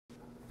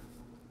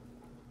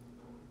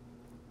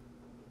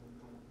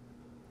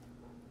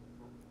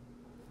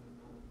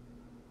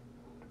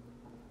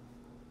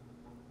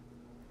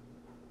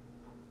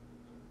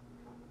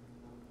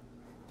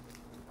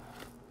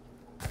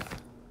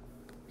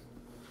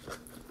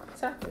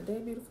Top of the day,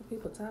 beautiful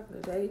people. Top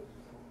of the day.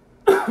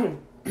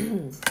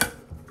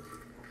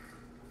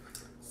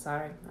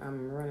 Sorry,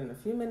 I'm running a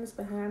few minutes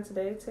behind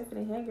today.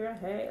 Tiffany, hey girl,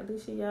 hey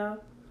Alicia, y'all.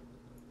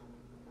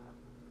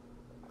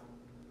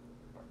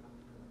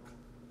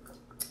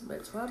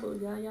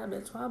 Betwabu, y'all,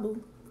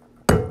 betwabu.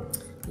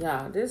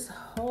 Y'all, this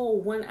whole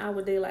 1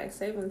 hour daylight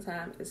saving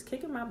time is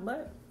kicking my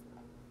butt.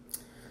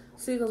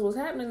 See, because what's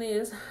happening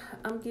is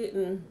I'm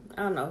getting,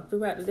 I don't know,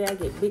 throughout the day I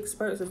get big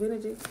spurts of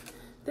energy.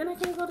 Then I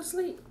can't go to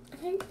sleep. I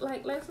can't,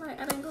 like last night,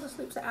 I didn't go to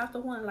sleep till after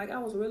 1. Like I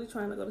was really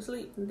trying to go to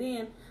sleep. And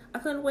then I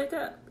couldn't wake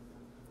up.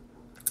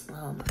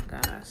 Oh my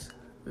gosh.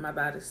 My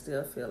body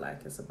still feel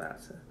like it's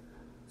about to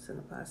send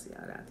a posse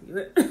out after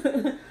you.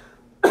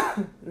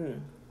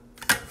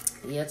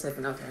 Yeah,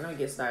 Tiffany, okay, let me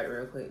get started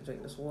real quick.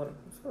 Drink this water.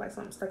 I feel like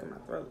something's stuck in my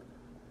throat.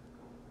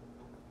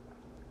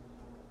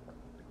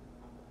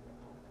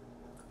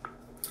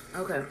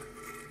 Okay.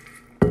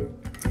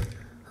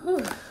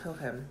 Whew.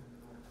 Okay.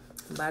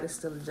 Body's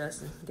still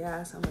adjusting.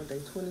 Guys, I'm on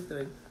day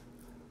 23.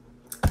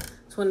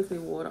 23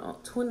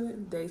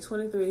 day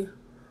 23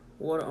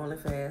 water only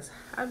fast.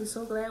 I'll be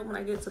so glad when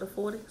I get to the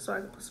 40 so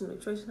I can put some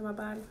nutrition in my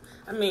body.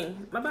 I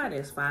mean, my body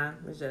is fine.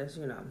 It's just,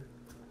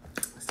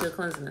 still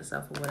cleansing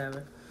itself or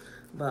whatever.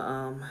 But,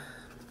 I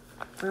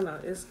don't know,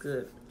 it's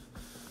good.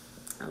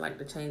 I like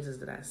the changes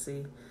that I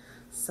see.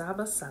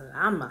 Saba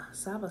Salama,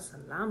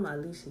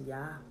 Alicia,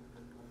 y'all.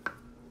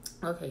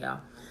 Okay, y'all.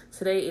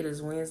 Today it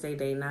is Wednesday,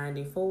 day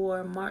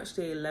 94, March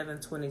the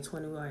 11th,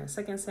 2020. We're in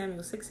 2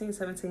 Samuel 16,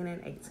 17,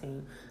 and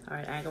 18. All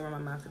right, I ain't gonna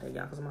run my mouth today,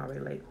 y'all, because I'm already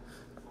late.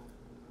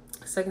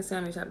 2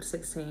 Samuel chapter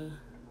 16.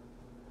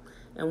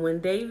 And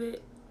when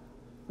David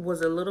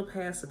was a little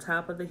past the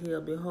top of the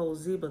hill, behold,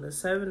 Ziba, the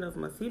servant of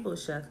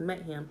Mephibosheth,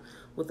 met him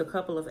with a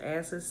couple of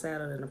asses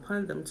saddled, and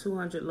upon them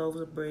 200 loaves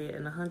of bread,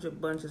 and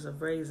 100 bunches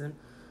of raisin,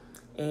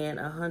 and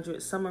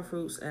 100 summer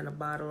fruits, and a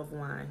bottle of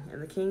wine.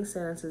 And the king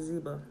said unto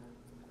Ziba,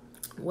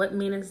 What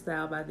meanest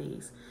thou by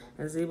these?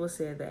 And Ziba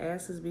said, The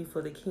asses be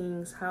for the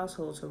king's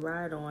household to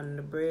ride on, and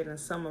the bread and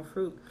summer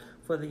fruit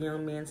for the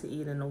young men to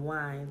eat, and the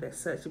wine, that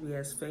such be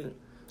as faint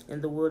in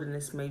the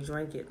wilderness may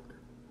drink it.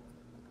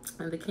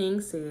 And the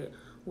king said,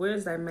 Where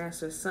is thy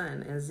master's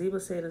son? And Ziba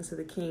said unto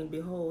the king,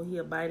 Behold, he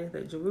abideth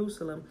at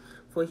Jerusalem.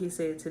 For he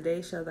said,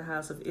 Today shall the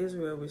house of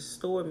Israel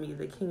restore me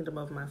the kingdom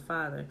of my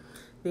father.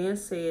 Then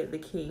said the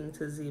king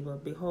to Ziba,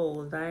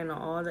 Behold, thine are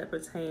all that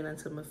pertain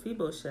unto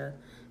Mephibosheth.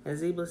 And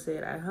Ziba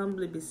said, I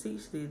humbly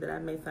beseech thee that I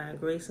may find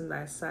grace in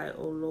thy sight,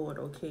 O Lord,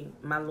 O king,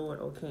 my Lord,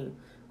 O king.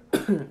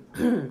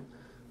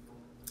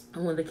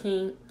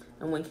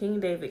 And when King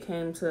David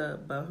came to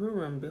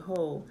Bahurim,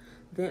 behold,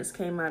 thence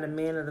came out a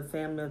man of the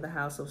family of the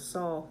house of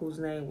Saul, whose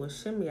name was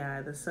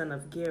Shimei, the son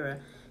of Gera.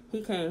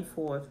 He came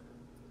forth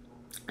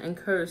and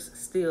cursed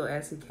still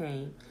as he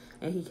came.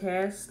 And he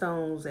cast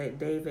stones at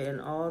David,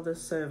 and all the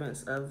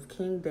servants of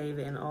King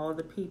David, and all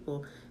the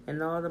people,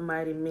 and all the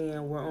mighty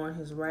men were on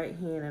his right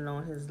hand and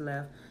on his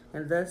left.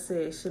 And thus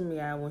said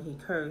Shimei when he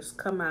cursed,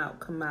 Come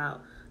out,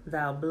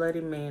 thou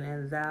bloody man,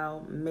 and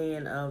thou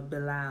man of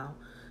Belial.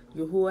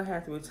 Yahuwah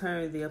hath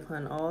returned thee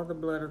upon all the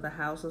blood of the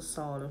house of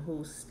Saul, in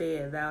whose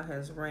stead thou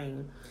hast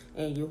reigned.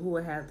 And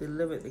Yahuwah hath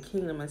delivered the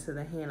kingdom into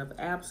the hand of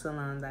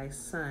Absalom thy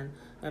son.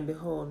 And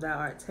behold, thou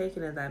art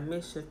taken in thy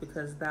mischief,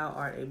 because thou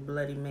art a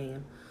bloody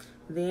man.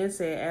 Then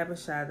said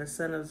Abishai the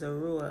son of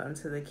Zeruiah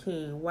unto the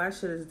king, Why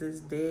shouldest this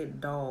dead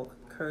dog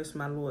curse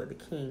my lord the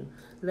king?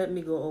 Let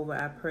me go over,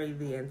 I pray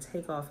thee, and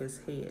take off his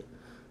head.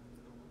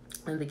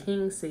 And the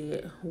king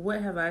said,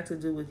 What have I to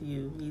do with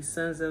you, ye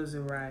sons of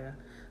Zeruiah?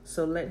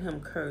 So let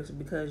him curse,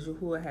 because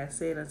Yahuwah hath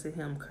said unto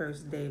him,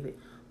 Curse David.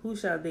 Who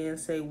shall then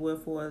say,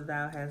 Wherefore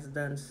thou hast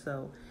done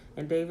so?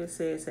 And David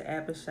said to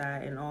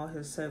Abishai and all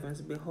his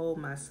servants, Behold,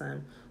 my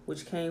son,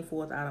 which came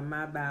forth out of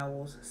my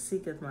bowels,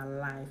 seeketh my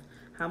life.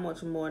 How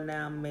much more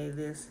now may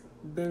this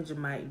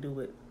Benjamite do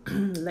it?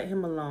 Let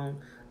him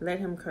alone, let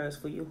him curse,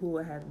 for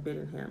Yahuwah hath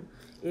bidden him.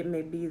 It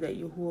may be that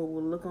Yahuwah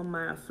will look on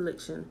my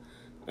affliction,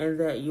 and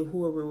that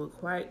Yahuwah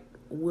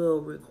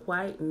will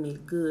requite me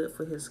good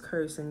for his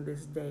cursing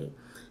this day.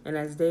 And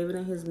as David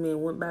and his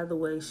men went by the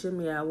way,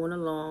 Shimei went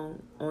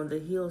along on the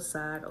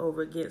hillside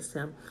over against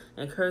him,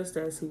 and cursed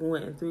as he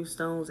went, and threw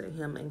stones at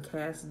him, and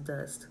cast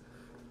dust.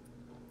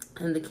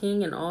 And the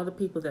king and all the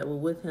people that were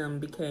with him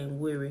became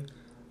weary,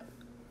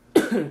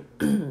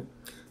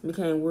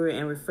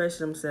 and refreshed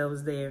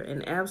themselves there.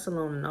 And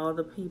Absalom and all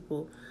the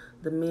people,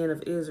 the men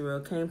of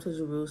Israel, came to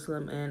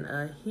Jerusalem, and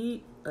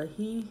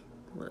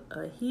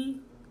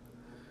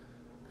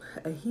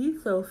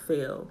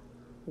Ahithophel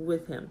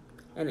with him.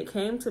 And it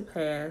came to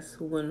pass,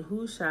 when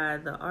Hushai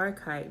the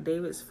Archite,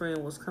 David's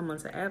friend, was come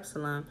unto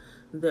Absalom,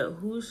 that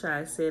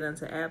Hushai said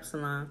unto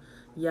Absalom,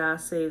 Yah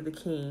save the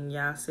king,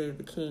 Yah save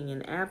the king.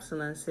 And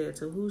Absalom said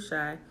to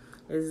Hushai,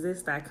 Is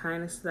this thy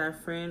kindness to thy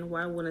friend?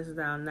 Why wouldest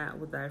thou not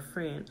with thy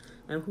friend?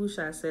 And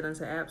Hushai said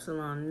unto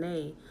Absalom,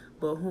 Nay,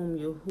 but whom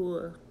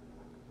Yahuwah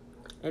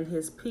and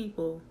his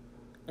people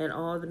and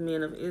all the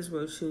men of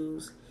Israel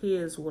choose,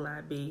 his will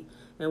I be,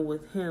 and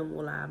with him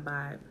will I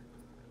abide.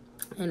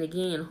 And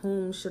again,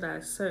 whom should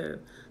I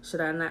serve?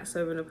 Should I not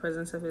serve in the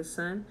presence of his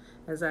son?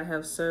 As I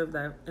have served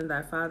in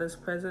thy father's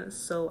presence,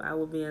 so I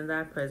will be in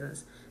thy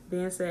presence.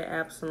 Then said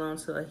Absalom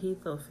to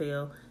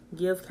Ahithophel,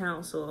 Give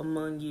counsel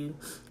among you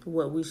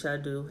what we shall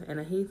do. And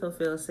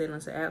Ahithophel said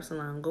unto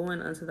Absalom, Go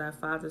in unto thy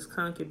father's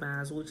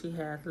concubines, which he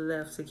hath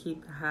left to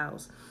keep the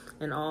house,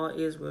 and all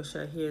Israel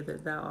shall hear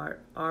that thou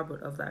art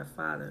arbiter of thy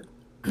father.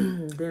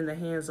 Then the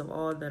hands of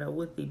all that are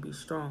with thee be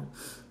strong.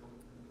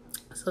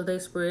 So they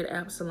spread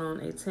Absalom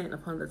a tent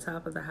upon the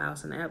top of the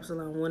house, and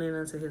Absalom went in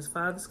unto his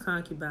father's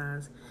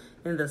concubines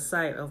in the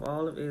sight of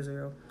all of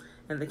Israel.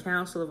 And the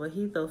counsel of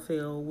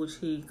Ahithophel, which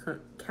he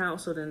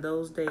counseled in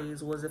those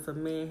days, was if a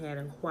man had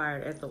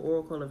inquired at the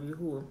oracle of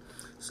Yahuwah.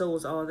 So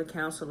was all the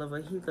counsel of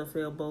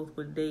Ahithophel, both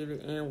with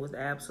David and with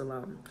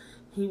Absalom.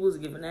 He was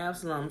giving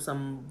Absalom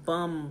some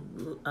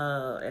bum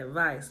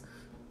advice.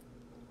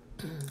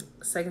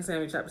 2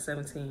 Samuel chapter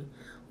 17.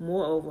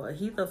 Moreover,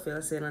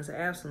 Ahithophel said unto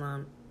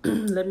Absalom,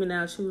 Let me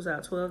now choose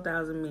out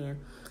 12,000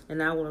 men,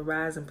 and I will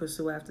arise and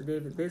pursue after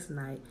David this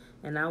night,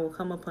 and I will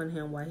come upon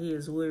him while he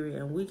is weary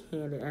and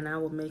weak-handed, and I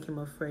will make him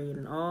afraid,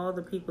 and all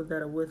the people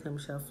that are with him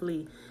shall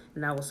flee,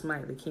 and I will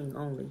smite the king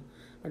only.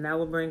 And I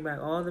will bring back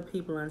all the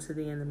people unto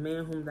thee, and the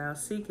man whom thou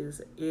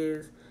seekest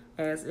is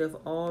as if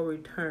all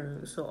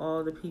returned, so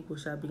all the people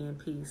shall be in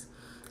peace.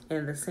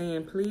 And the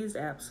saying pleased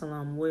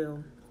Absalom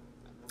well,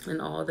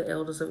 and all the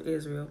elders of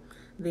Israel.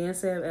 Then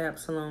said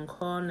Absalom,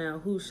 Call now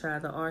Hushai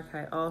the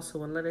Archite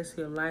also, and let us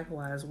hear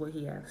likewise what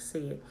he hath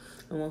said.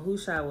 And when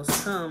Hushai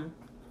was come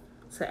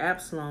to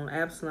Absalom,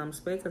 Absalom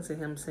spake unto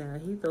him, saying,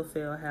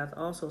 Ahithophel hath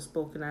also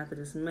spoken after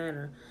this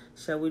manner.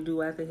 Shall we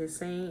do after his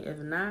saying? If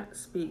not,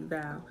 speak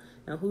thou.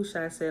 And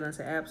Hushai said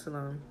unto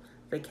Absalom,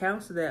 The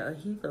counsel that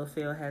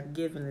Ahithophel hath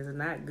given is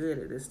not good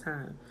at this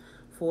time.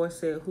 For,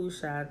 said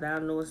Hushai, Thou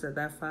knowest that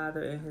thy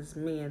father and his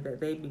men, that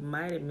they be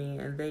mighty men,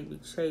 and they be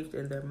chafed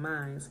in their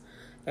minds,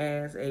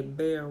 as a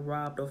bear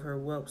robbed of her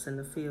whelps in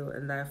the field.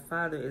 And thy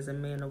father is a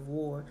man of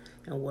war,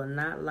 and will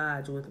not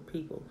lodge with the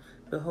people.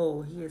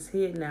 Behold, he is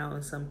hid now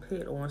in some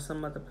pit or in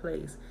some other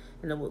place.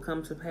 And it will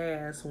come to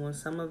pass, when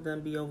some of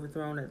them be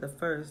overthrown at the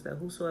first, that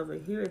whosoever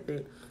heareth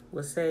it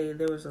will say,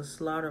 There is a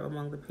slaughter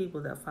among the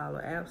people that follow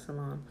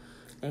Absalom.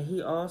 And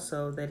he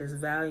also that is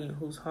valiant,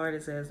 whose heart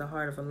is as the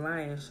heart of a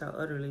lion, shall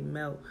utterly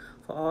melt.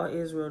 For all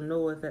Israel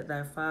knoweth that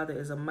thy father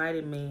is a mighty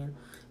man,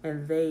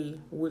 and they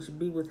which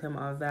be with him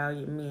are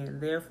valiant men.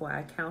 Therefore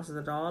I counsel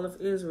that all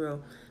of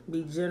Israel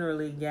be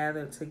generally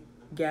gathered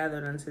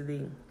unto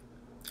thee,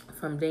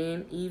 from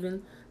Dan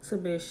even to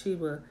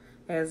Beersheba,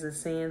 as the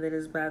sand that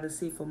is by the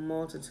sea for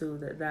multitude,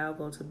 that thou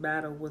go to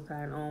battle with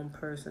thine own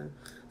person.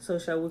 So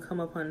shall we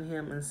come upon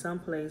him in some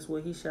place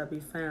where he shall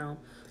be found,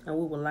 and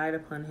we will light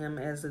upon him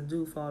as the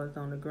dew falleth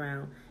on the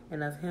ground.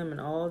 And of him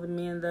and all the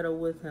men that are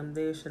with him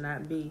there shall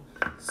not be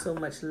so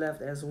much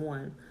left as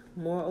one.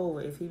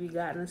 Moreover, if he be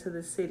gotten into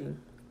the city,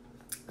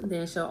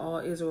 then shall all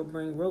Israel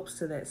bring ropes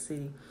to that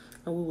city,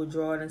 and we will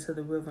draw it into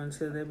the river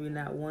until there be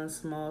not one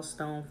small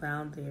stone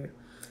found there.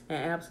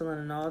 And Absalom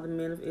and all the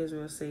men of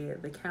Israel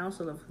said, The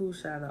counsel of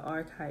Hushai the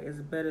Archite is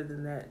better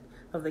than that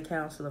of the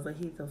counsel of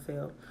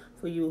Ahithophel.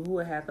 For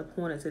Yahuwah hath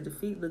appointed to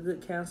defeat the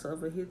good counsel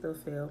of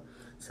Ahithophel,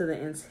 to the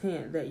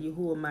intent that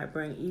Yahuwah might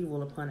bring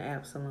evil upon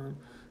Absalom.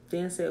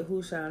 Then said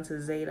Hushai unto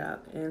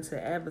Zadok and to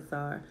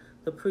Abiathar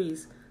the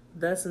priest,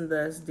 Thus and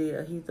thus did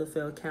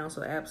Ahithophel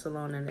counsel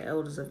Absalom and the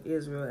elders of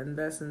Israel, and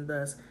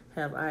thus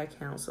have I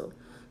counseled.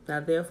 Now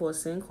therefore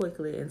send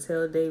quickly and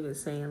tell David,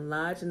 saying,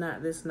 Lodge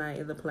not this night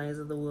in the plains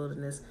of the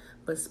wilderness,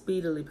 but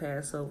speedily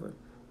pass over,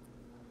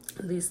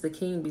 lest the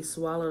king be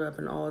swallowed up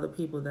and all the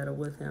people that are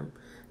with him.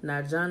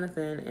 Now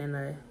Jonathan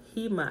and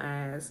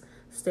Ahimaaz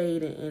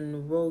stayed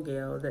in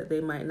Rogel, that they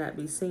might not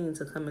be seen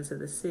to come into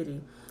the city.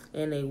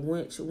 And a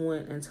wench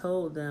went and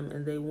told them,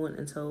 and they went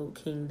and told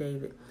King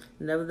David.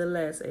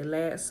 Nevertheless, a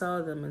lad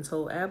saw them and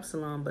told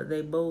Absalom, but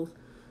they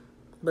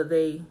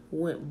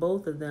went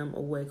both of them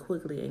away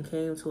quickly, and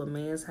came to a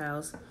man's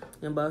house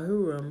in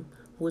Bahurim,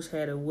 which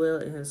had a well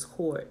in his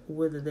court,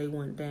 whither they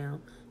went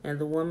down. And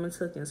the woman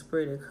took and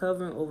spread a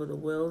covering over the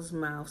well's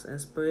mouths,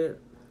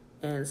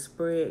 and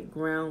spread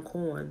ground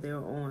corn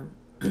thereon,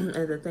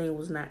 and the thing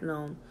was not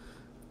known.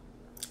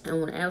 And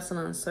when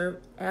Absalom's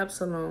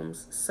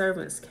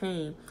servants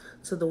came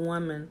to the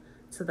woman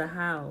to the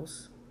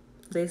house,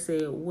 they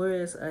said,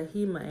 Where is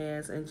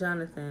Ahimaaz and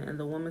Jonathan? And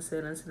the woman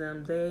said unto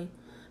them, They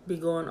be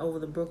going over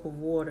the brook of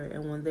water.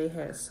 And when they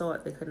had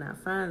sought, they could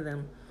not find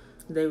them.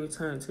 They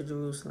returned to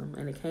Jerusalem.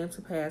 And it came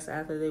to pass,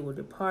 after they were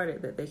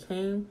departed, that they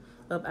came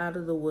up out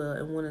of the well,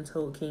 and went and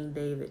told King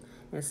David,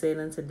 and said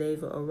unto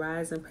David,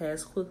 Arise and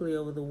pass quickly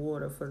over the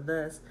water, for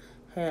thus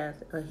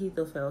hath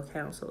Ahithophel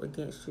counsel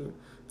against you.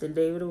 Then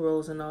David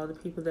arose, and all the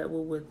people that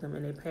were with him,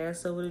 and they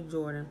passed over the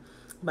Jordan.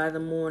 By the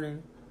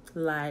morning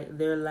light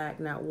there lacked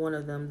not one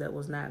of them that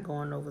was not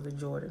gone over the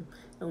Jordan.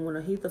 And when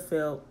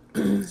Ahithophel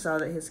saw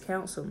that his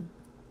counsel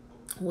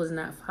was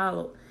not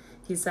followed,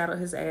 he saddled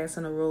his ass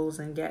and arose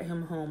and got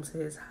him home to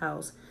his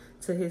house.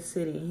 to his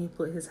city, and he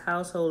put his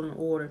household in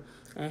order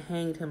and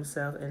hanged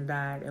himself and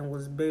died and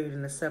was buried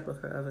in the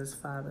sepulchre of his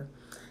father.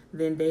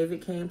 Then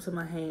David came to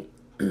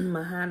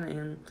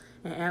Mahanaim,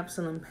 and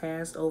Absalom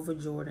passed over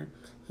Jordan,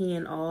 he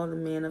and all the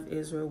men of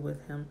Israel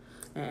with him.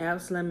 And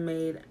Absalom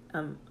made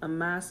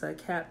Amasa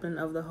captain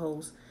of the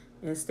host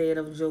instead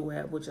of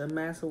Joab, which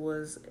Amasa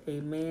was a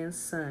man's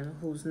son,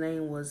 whose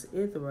name was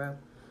Ithra,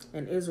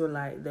 an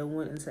Israelite that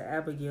went into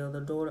Abigail,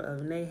 the daughter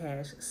of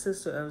Nahash,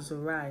 sister of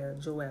Zeruiah,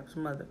 Joab's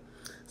mother.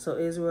 So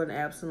Israel and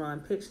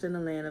Absalom pitched in the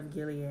land of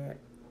Gilead.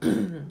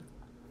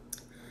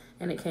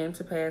 And it came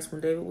to pass, when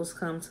David was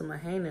come to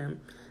Mahanaim,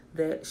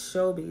 that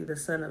Shobi, the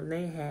son of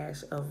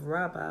Nahash of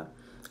Rabbah,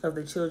 of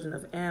the children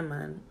of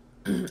Ammon,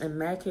 and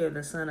Machir,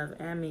 the son of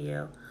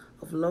Amiel,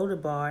 of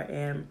Lodebar,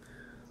 and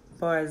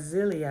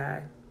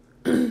Barzillai,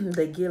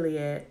 the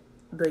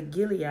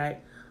Gileadite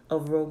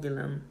of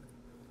Rogelim,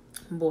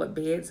 bought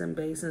beds and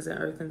basins and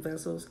earthen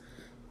vessels,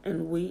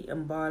 and wheat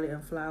and barley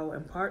and flour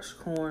and parched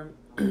corn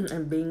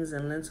and beans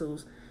and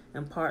lentils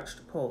and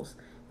parched pulse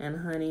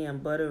and honey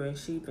and butter and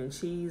sheep and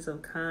cheese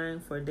of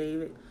kine for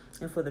David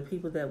and for the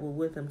people that were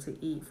with him to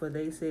eat. For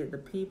they said, the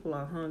people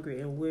are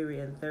hungry and weary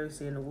and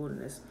thirsty in the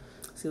wilderness.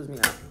 Excuse me.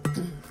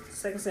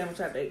 2 Samuel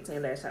chapter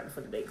 18, last chapter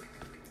for the day.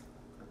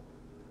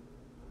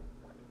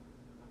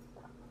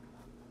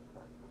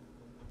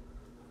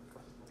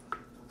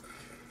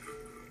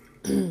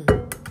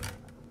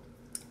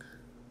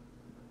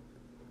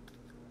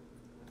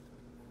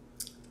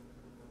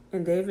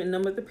 And David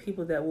numbered the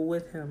people that were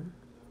with him,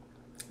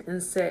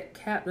 and set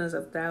captains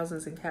of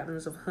thousands and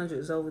captains of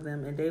hundreds over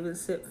them. And David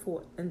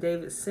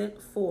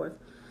sent forth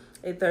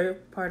a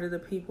third part of the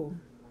people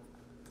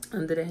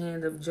under the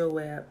hand of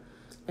Joab,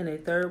 and a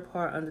third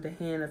part under the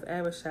hand of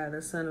Abishai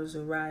the son of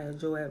Zeruiah,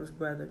 Joab's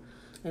brother,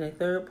 and a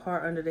third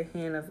part under the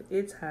hand of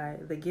Ittai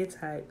the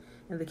Gittite.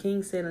 And the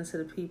king said unto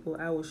the people,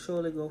 I will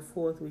surely go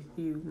forth with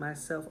you,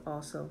 myself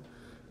also.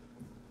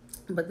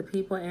 But the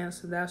people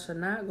answered, Thou shalt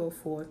not go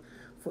forth,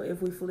 for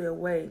if we flee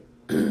away,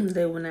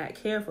 they will not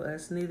care for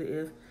us, neither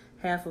if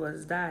half of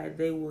us die,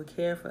 they will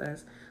care for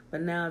us.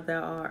 But now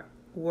thou art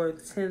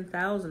worth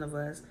 10,000 of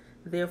us.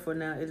 Therefore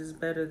now it is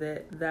better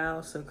that thou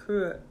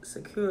secure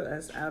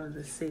us out of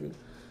the city.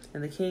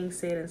 And the king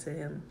said unto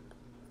him,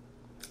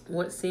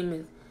 What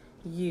seemeth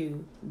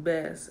you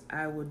best,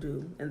 I will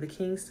do. And the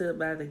king stood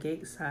by the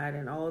gate side,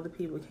 and all the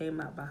people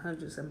came out by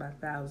hundreds and by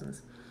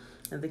thousands.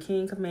 And the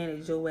king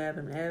commanded Joab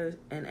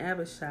and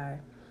Abishai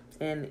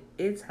and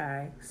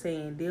Ittai,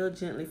 saying, Deal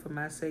gently for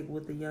my sake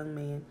with the young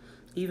man,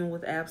 even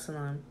with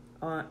Absalom.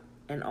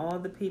 And all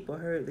the people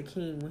heard the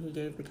king when he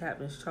gave the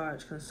captain's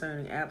charge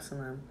concerning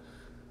Absalom.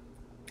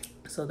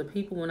 So the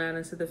people went out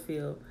into the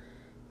field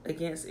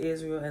against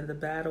Israel, and the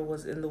battle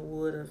was in the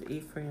wood of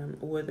Ephraim,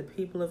 where the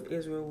people of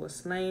Israel were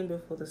slain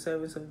before the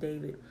servants of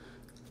David.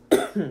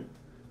 And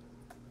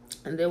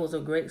there was a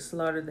great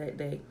slaughter that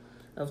day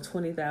of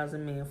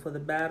 20,000 men, for the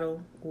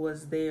battle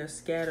was there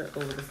scattered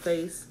over the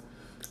face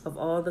of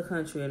all the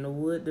country, and the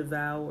wood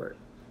devoured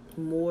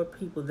more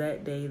people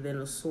that day than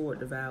a sword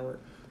devoured.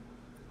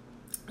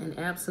 And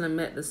Absalom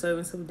met the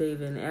servants of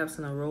David, and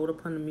Absalom rode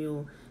upon the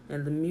mule,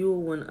 and the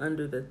mule went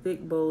under the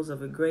thick boughs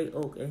of a great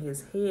oak, and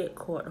his head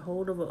caught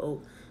hold of an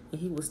oak, and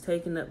he was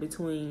taken up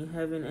between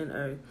heaven and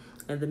earth,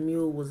 and the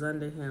mule was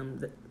under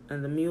him,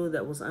 and the mule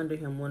that was under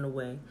him went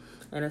away.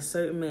 And a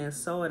certain man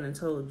saw it and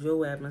told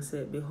Joab and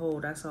said,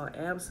 Behold, I saw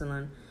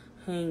Absalom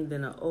hanged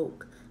in an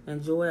oak.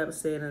 And Joab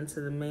said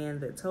unto the man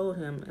that told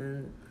him,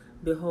 And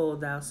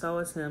behold, thou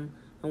sawest him,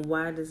 and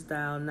why didst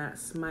thou not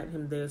smite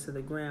him there to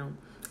the ground?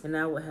 And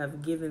I would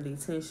have given thee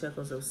 10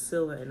 shekels of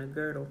silver and a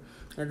girdle.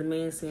 And the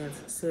man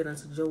said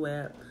unto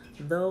Joab,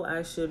 Though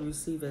I should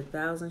receive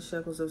 1,000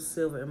 shekels of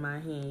silver in my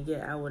hand,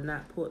 yet I will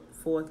not put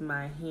forth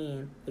my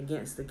hand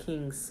against the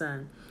king's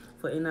son.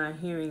 For in our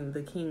hearing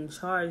the king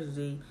charged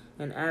thee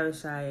and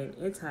Abishai and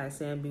Ittai,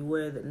 saying,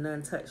 Beware that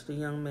none touch the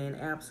young man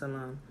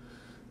Absalom.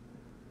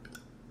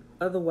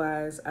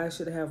 Otherwise I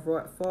should have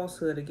wrought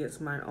falsehood against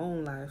mine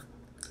own life.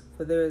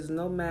 For there is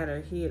no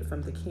matter hid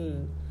from the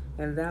king,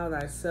 and thou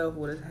thyself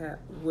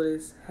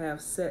wouldest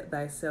have set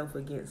thyself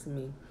against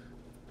me.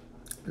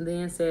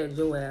 Then said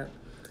Joab,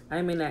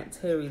 I may not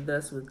tarry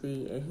thus with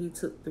thee. And he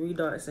took 3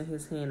 darts in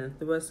his hand and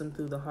thrust them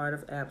through the heart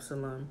of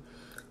Absalom,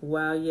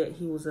 while yet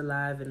he was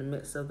alive in the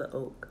midst of the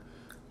oak.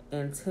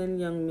 And 10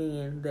 young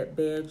men that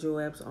bare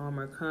Joab's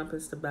armor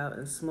compassed about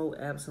and smote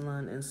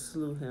Absalom and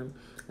slew him.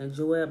 And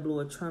Joab blew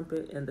a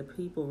trumpet, and the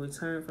people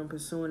returned from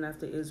pursuing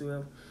after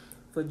Israel,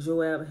 for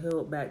Joab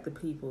held back the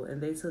people.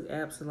 And they took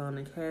Absalom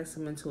and cast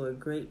him into a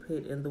great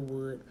pit in the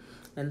wood,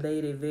 and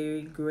laid a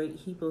very great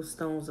heap of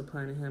stones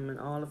upon him, and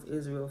all of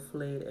Israel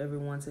fled, every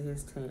one to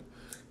his tent.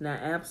 Now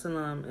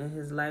Absalom in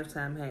his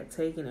lifetime had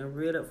taken and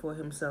reared up for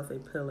himself a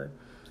pillar,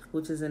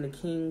 which is in the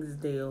king's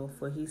dale,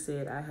 for he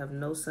said, I have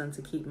no son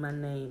to keep my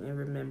name in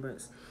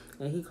remembrance.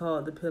 And he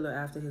called the pillar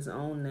after his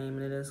own name,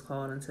 and it is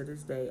called unto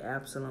this day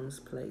Absalom's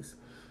place.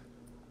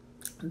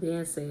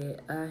 Then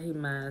said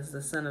Ahimaaz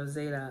the son of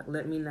Zadok,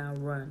 Let me now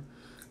run.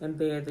 and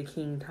bear the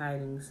king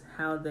tidings,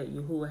 how that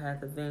Yahuwah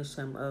hath avenged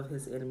him of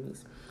his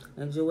enemies.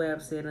 And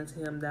Joab said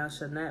unto him, Thou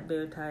shalt not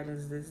bear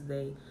tidings this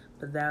day,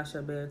 but thou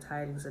shalt bear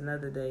tidings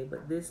another day.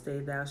 But this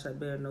day thou shalt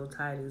bear no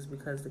tidings,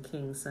 because the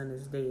king's son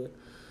is dead.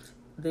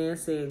 Then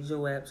said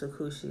Joab to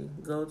Cushi,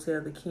 Go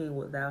tell the king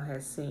what thou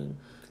hast seen.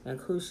 And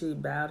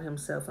Cushi bowed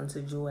himself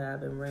unto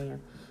Joab and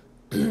ran.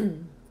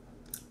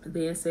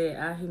 Then said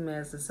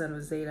Ahimaaz the son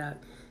of Zadok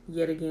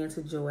yet again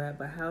to Joab,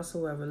 But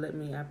howsoever, let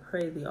me, I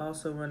pray thee,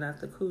 also run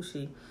after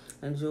Cushi.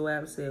 And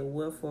Joab said,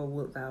 Wherefore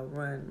wilt thou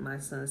run, my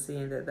son,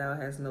 seeing that thou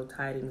hast no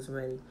tidings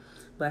ready?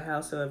 But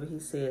howsoever, he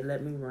said,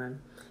 Let me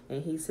run.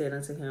 And he said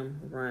unto him,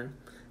 Run.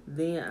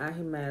 Then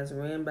Ahimaaz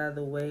ran by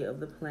the way of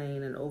the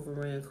plain and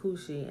overran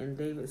Cushi, and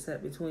David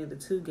sat between the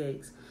two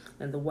gates.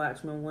 And the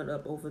watchman went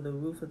up over the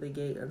roof of the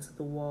gate unto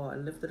the wall,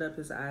 and lifted up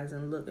his eyes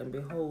and looked, and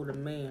behold, a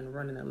man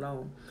running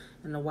alone.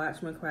 And the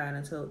watchman cried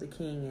and told the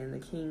king, and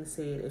the king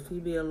said, If he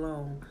be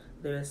alone,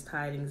 there is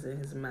tidings in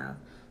his mouth.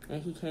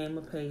 And he came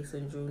apace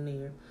and drew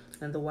near.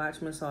 And the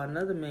watchman saw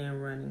another man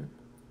running.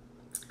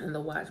 And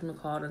the watchman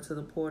called unto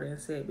the porter and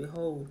said,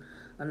 Behold,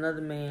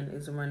 another man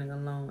is running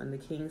alone. And the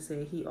king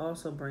said, He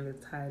also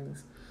bringeth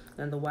tidings.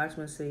 And the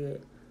watchman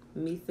said,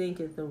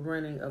 Methinketh the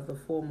running of the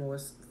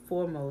foremost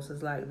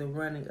is like the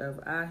running of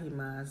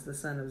Ahimaaz the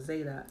son of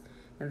Zadok.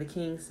 And the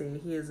king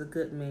said, He is a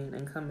good man,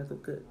 and cometh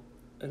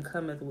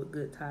with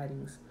good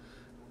tidings.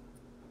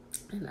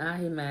 And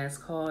Ahimaaz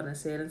called and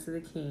said unto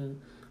the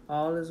king,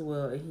 All is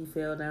well. And he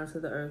fell down to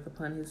the earth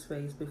upon his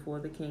face before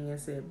the king, and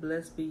said,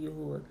 Blessed be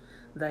Yahuwah,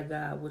 thy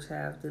God, which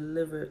hath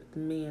delivered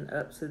men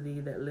up to thee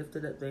that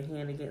lifted up their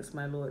hand against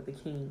my lord the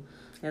king.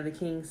 And the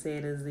king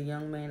said, Is the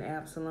young man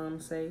Absalom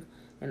safe?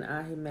 And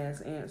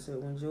Ahimaaz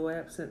answered, When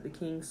Joab sent the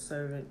king's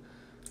servant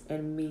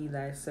and me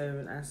thy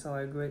servant, I saw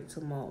a great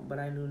tumult, but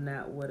I knew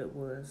not what it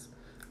was.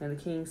 And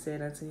the king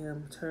said unto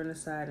him, Turn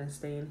aside and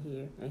stand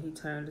here. And he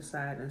turned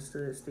aside and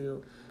stood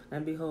still.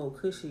 And behold,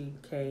 Cushi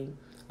came.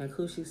 And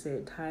Cushi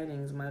said,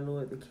 Tidings, my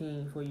lord the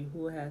king, for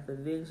Yahuwah hath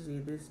avenged thee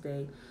this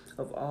day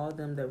of all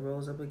them that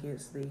rose up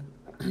against thee.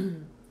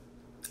 And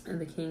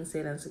the king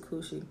said unto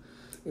Cushi,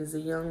 Is the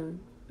young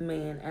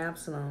man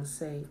Absalom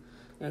safe?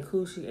 And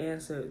Cushi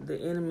answered, The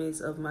enemies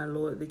of my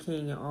lord the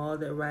king, and all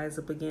that rise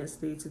up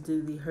against thee to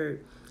do thee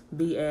hurt,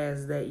 be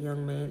as that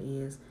young man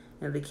is.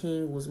 And the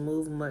king was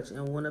moved much,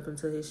 and went up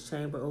into his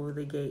chamber over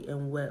the gate,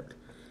 and wept.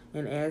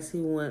 And as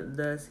he went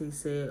thus, he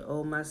said,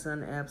 O my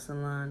son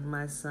Absalom,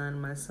 my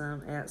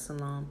son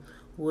Absalom,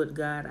 would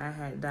God I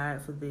had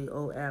died for thee,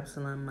 O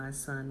Absalom, my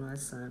son, my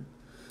son.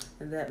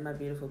 And that, my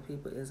beautiful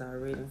people, is our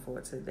reading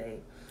for today.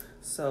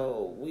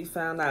 So we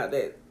found out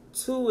that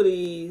two of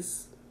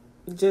these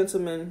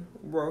gentlemen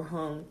were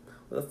hung.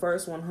 Well, the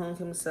first one hung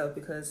himself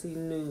because he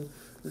knew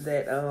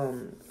that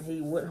he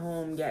went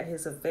home, got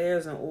his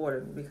affairs in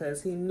order,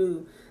 because he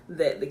knew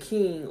that the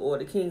king or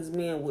the king's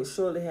men would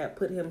surely have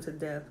put him to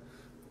death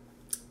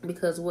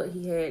because what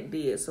he had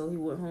did. So he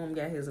went home,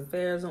 got his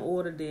affairs in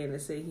order, then they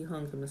said he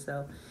hung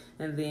himself.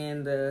 And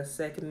then the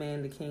second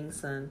man, the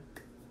king's son,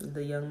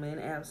 the young man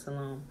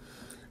Absalom,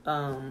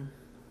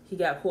 he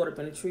got caught up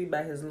in a tree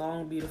by his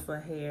long, beautiful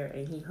hair,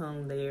 and he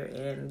hung there.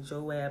 And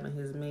Joab and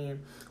his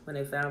men, when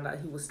they found out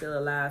he was still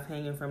alive,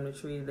 hanging from the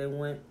tree, they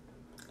went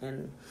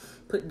and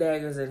put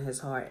daggers in his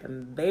heart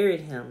and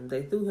buried him.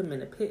 They threw him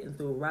in a pit and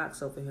threw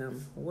rocks over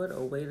him. What a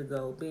way to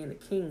go, being the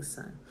king's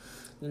son.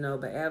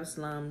 But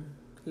Absalom,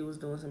 he was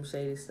doing some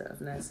shady stuff.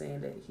 Not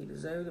saying that he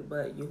deserved it,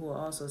 but Yahuwah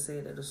also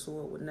said that the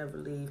sword would never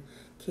leave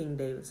King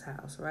David's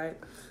house, right?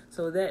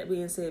 So with that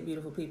being said,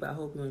 beautiful people, I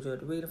hope you enjoyed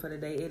the reading for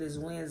today. It is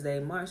Wednesday,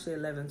 March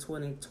 11,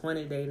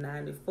 2020, day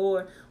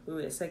 94. We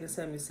read 2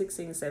 Samuel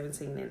 16,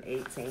 17, and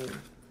 18.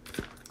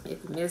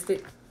 If you missed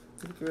it,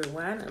 you can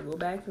rewind and go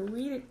back and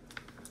read it.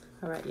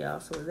 All right, y'all.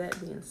 So with that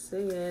being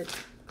said,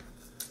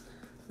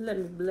 let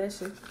me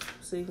bless you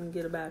so you can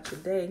get about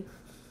your day.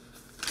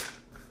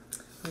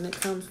 And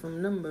it comes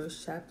from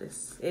Numbers chapter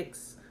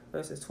 6,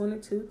 verses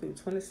 22 through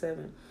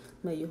 27.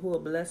 May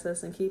Yahuwah bless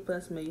us and keep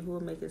us. May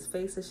Yahuwah make his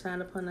face to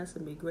shine upon us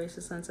and be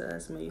gracious unto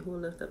us. May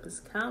Yahuwah lift up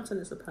his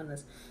countenance upon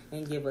us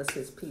and give us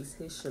his peace,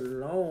 his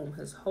shalom,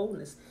 his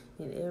wholeness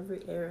in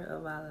every area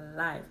of our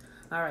life.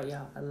 All right,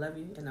 y'all. I love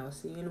you, and I will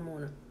see you in the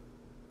morning.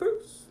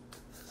 Peace.